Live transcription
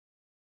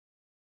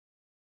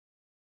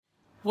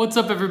What's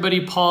up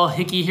everybody, Paul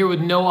Hickey here with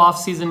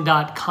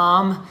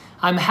NoOffSeason.com.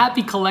 I'm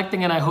happy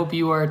collecting and I hope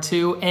you are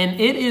too. And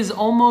it is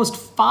almost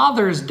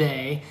Father's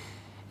Day.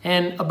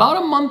 And about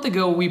a month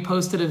ago, we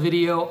posted a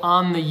video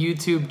on the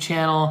YouTube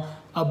channel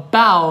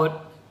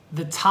about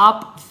the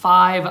top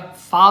 5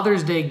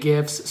 Father's Day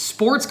gifts,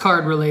 sports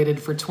card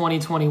related for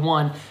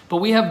 2021.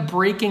 But we have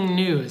breaking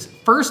news.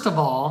 First of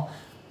all,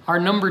 our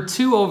number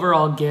 2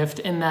 overall gift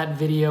in that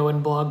video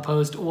and blog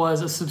post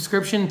was a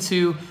subscription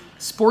to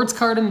Sports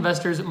Card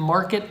Investors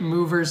Market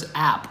Movers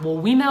app. Well,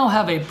 we now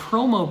have a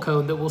promo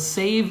code that will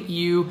save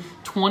you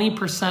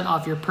 20%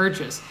 off your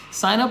purchase.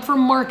 Sign up for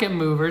Market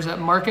Movers at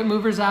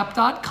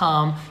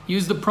marketmoversapp.com.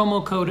 Use the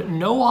promo code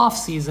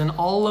NOOFFSEASON,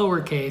 all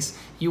lowercase.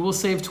 You will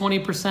save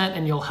 20%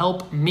 and you'll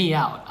help me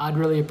out. I'd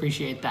really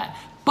appreciate that.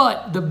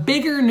 But the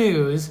bigger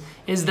news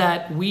is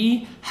that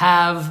we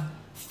have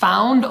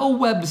found a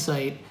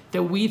website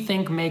that we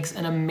think makes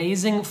an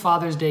amazing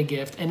Father's Day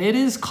gift, and it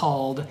is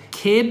called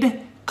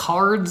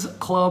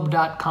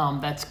KidCardsClub.com.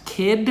 That's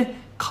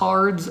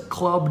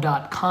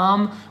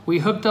KidCardsClub.com. We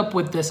hooked up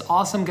with this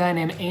awesome guy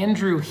named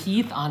Andrew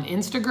Heath on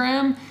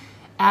Instagram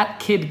at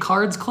Kid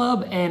Cards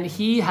Club, and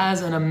he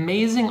has an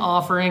amazing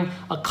offering,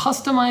 a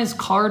customized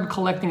card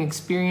collecting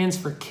experience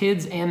for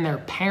kids and their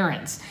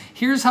parents.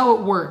 Here's how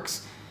it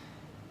works.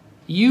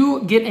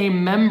 You get a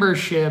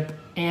membership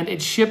and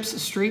it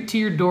ships straight to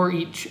your door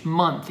each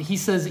month. He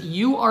says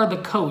you are the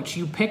coach.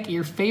 You pick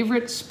your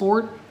favorite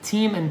sport,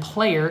 team, and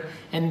player,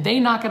 and they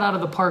knock it out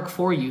of the park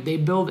for you. They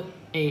build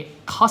a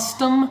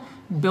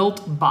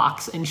custom-built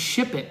box and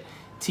ship it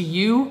to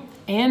you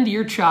and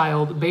your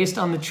child based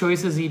on the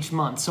choices each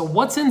month. So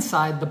what's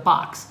inside the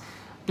box?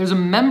 There's a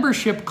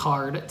membership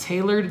card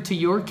tailored to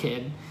your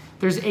kid.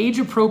 There's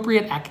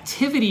age-appropriate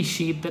activity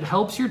sheet that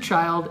helps your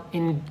child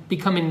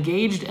become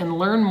engaged and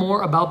learn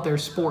more about their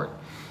sport.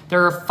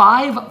 There are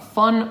 5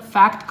 fun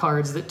fact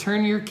cards that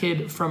turn your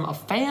kid from a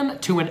fan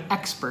to an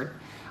expert.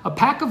 A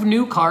pack of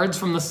new cards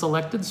from the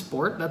selected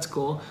sport, that's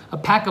cool. A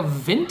pack of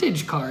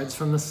vintage cards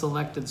from the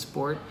selected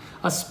sport.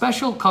 A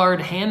special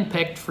card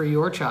handpicked for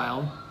your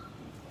child.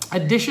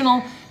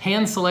 Additional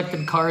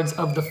hand-selected cards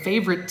of the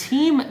favorite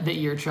team that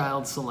your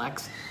child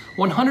selects.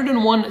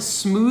 101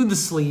 smooth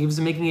sleeves,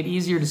 making it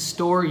easier to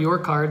store your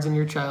cards and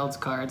your child's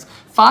cards.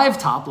 5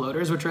 top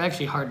loaders, which are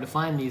actually hard to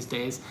find these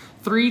days.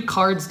 3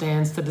 card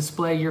stands to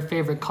display your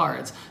favorite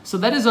cards. So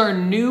that is our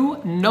new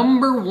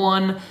number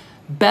 1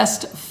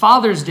 best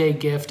Father's Day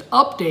gift,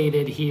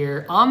 updated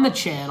here on the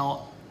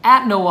channel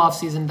at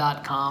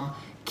NoOffSeason.com,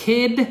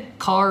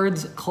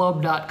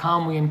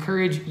 KidCardsClub.com. We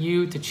encourage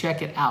you to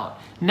check it out.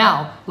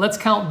 Now, let's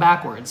count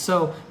backwards.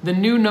 So the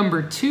new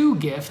number 2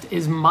 gift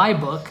is my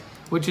book,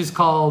 which is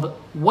called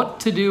What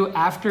to Do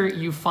After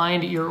You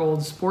Find Your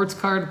Old Sports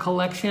Card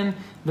Collection,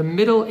 The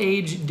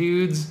Middle-Aged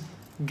Dude's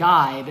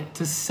Guide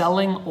to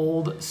Selling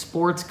Old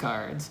Sports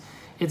Cards.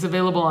 It's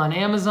available on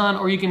Amazon,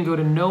 or you can go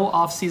to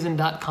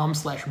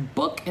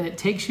nooffseason.com/book and it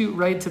takes you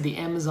right to the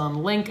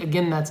Amazon link.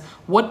 Again, that's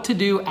What to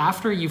Do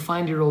After You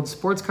Find Your Old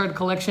Sports Card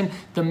Collection,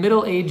 The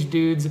Middle-Aged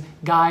Dude's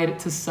Guide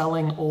to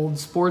Selling Old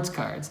Sports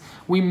Cards.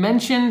 We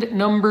mentioned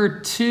number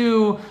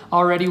 2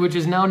 already, which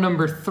is now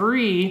number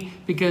 3,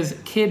 because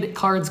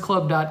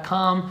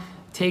KidCardsClub.com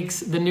takes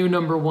the new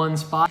number 1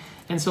 spot.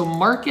 And so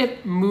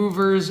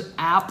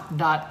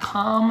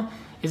MarketMoversApp.com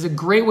is a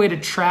great way to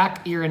track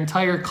your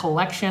entire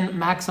collection,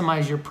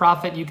 maximize your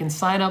profit. You can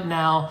sign up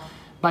now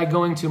by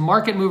going to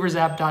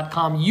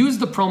marketmoversapp.com. Use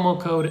the promo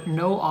code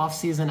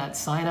NOOFFSEASON at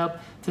sign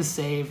up to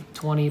save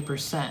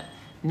 20%.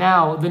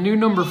 Now, the new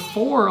number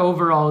 4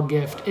 overall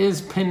gift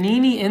is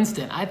Panini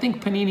Instant. I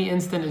think Panini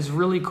Instant is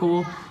really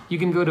cool. You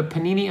can go to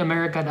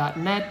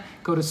paniniamerica.net,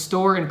 go to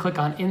store and click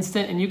on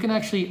Instant, and you can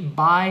actually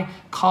buy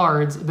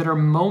cards that are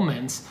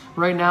moments.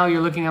 Right now,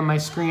 you're looking on my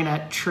screen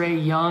at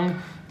Trae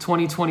Young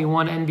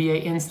 2021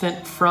 NBA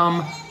Instant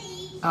from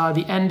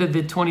the end of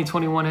the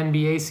 2021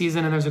 NBA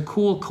season, and there's a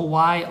cool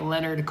Kawhi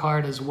Leonard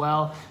card as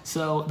well.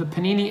 So the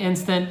Panini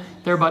Instant,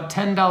 they're about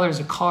 $10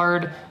 a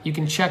card. You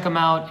can check them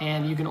out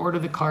and you can order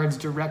the cards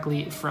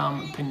directly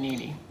from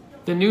Panini.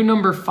 The new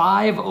number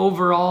 5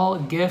 overall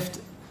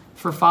gift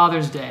for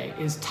Father's Day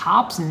is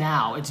Topps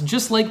Now. It's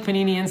just like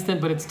Panini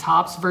Instant, but it's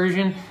Topps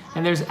version.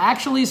 And there's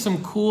actually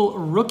some cool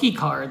rookie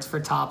cards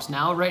for Topps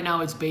Now. Right now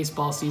it's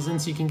baseball season,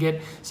 so you can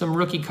get some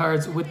rookie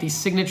cards with the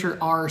signature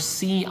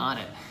RC on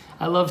it.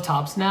 I love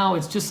Topps Now.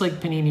 It's just like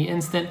Panini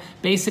Instant.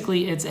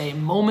 Basically, it's a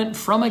moment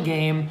from a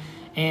game,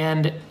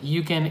 and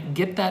you can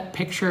get that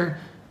picture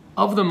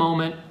of the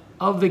moment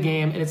of the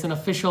game, and it's an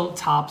official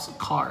Topps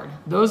card.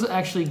 Those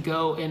actually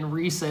go in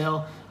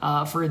resale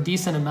for a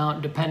decent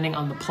amount depending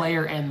on the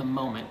player and the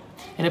moment.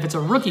 And if it's a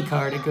rookie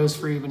card, it goes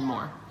for even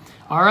more.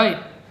 All right,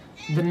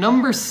 the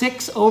number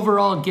 6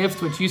 overall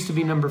gift, which used to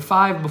be number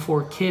 5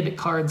 before Kid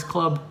Cards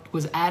Club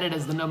was added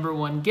as the number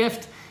 1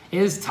 gift,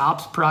 is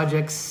Topps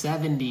Project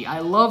 70. I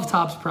love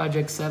Topps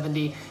Project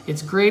 70.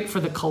 It's great for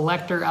the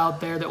collector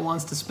out there that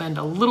wants to spend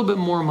a little bit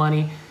more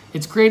money.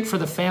 It's great for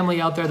the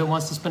family out there that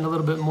wants to spend a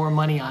little bit more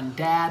money on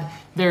dad.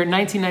 They're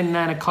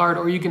 $19.99 a card,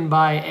 or you can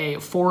buy a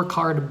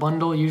 4-card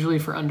bundle, usually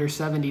for under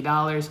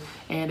 $70.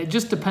 And it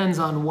just depends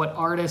on what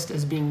artist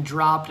is being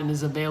dropped and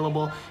is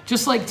available.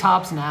 Just like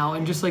Topps Now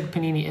and just like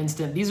Panini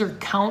Instant, these are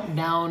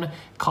countdown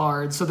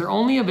cards. So they're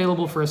only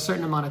available for a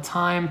certain amount of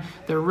time.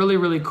 They're really,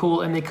 really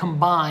cool, and they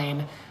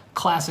combine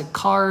classic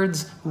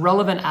cards,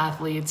 relevant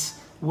athletes,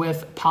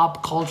 with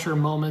pop culture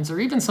moments, or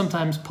even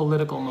sometimes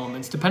political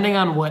moments, depending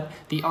on what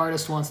the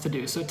artist wants to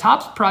do. So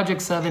Topps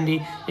Project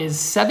 70 is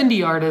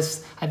 70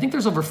 artists. I think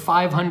there's over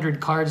 500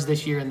 cards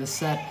this year in the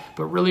set,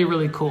 but really,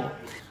 really cool.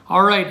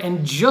 All right,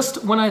 and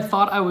just when I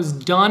thought I was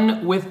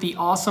done with the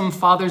awesome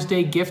Father's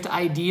Day gift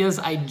ideas,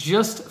 I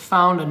just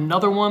found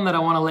another one that I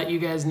want to let you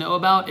guys know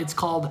about. It's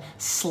called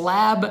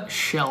Slab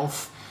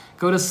Shelf.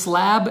 Go to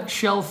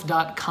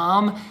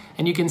slabshelf.com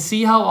and you can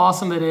see how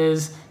awesome it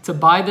is to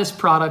buy this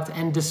product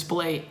and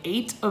display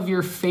 8 of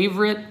your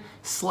favorite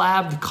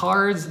slabbed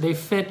cards. They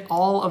fit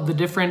all of the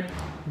different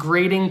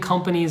grading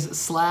companies'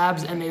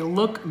 slabs and they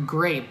look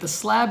great. The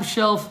Slab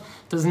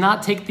Shelf does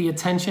not take the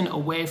attention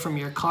away from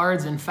your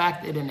cards. In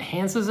fact, it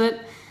enhances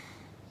it.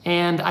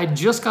 And I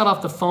just got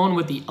off the phone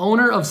with the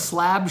owner of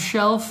Slab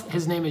Shelf.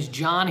 His name is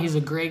John. He's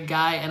a great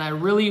guy, and I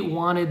really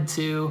wanted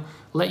to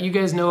let you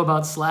guys know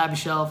about Slab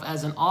Shelf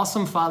as an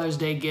awesome Father's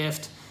Day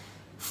gift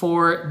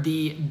for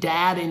the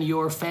dad in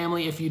your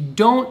family. If you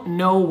don't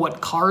know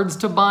what cards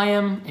to buy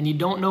him and you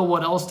don't know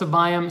what else to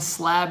buy him,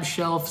 Slab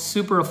Shelf,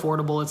 super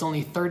affordable. It's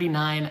only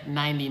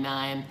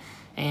 $39.99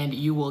 and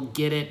you will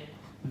get it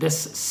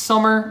this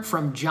summer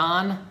from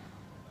John.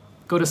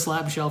 Go to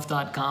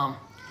slabshelf.com.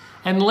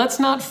 And let's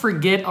not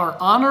forget our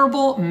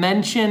honorable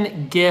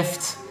mention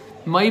gift.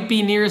 Might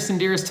be nearest and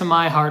dearest to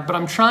my heart, but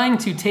I'm trying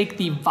to take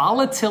the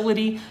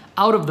volatility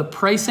out of the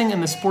pricing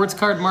in the sports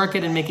card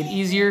market and make it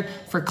easier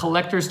for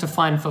collectors to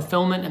find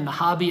fulfillment in the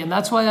hobby. And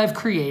that's why I've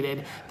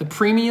created the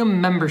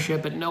premium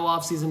membership at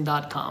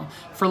nooffseason.com.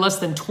 For less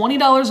than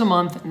 $20 a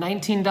month,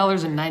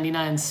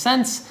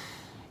 $19.99,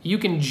 you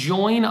can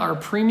join our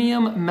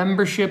premium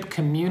membership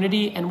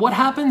community. And what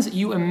happens?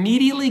 You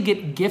immediately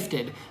get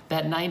gifted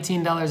that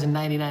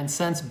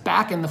 $19.99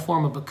 back in the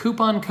form of a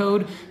coupon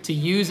code to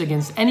use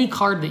against any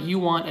card that you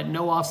want at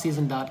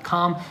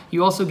nooffseason.com.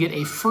 You also get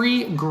a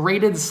free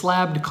graded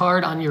slabbed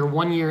card on your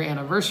 1-year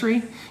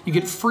anniversary. You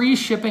get free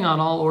shipping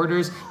on all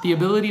orders, the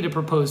ability to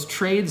propose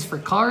trades for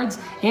cards,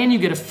 and you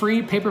get a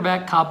free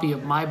paperback copy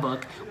of my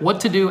book,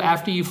 What to Do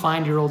After You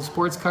Find Your Old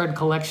Sports Card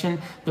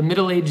Collection, The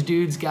Middle-Aged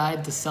Dude's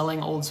Guide to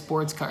Selling Old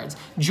Sports Cards.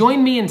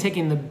 Join me in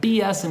taking the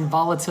BS and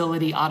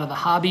volatility out of the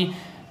hobby.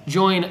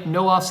 Join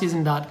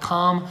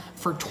nooffseason.com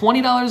for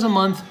 $20 a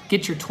month.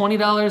 Get your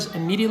 $20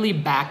 immediately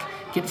back.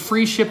 Get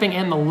free shipping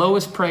and the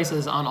lowest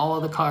prices on all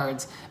of the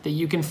cards that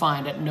you can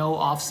find at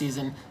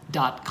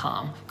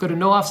nooffseason.com. Go to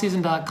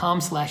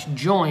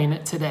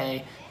nooffseason.com/join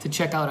today to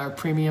check out our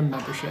premium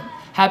membership.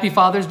 Happy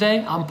Father's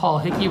Day. I'm Paul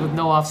Hickey with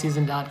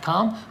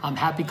nooffseason.com. I'm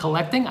happy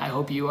collecting. I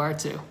hope you are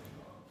too.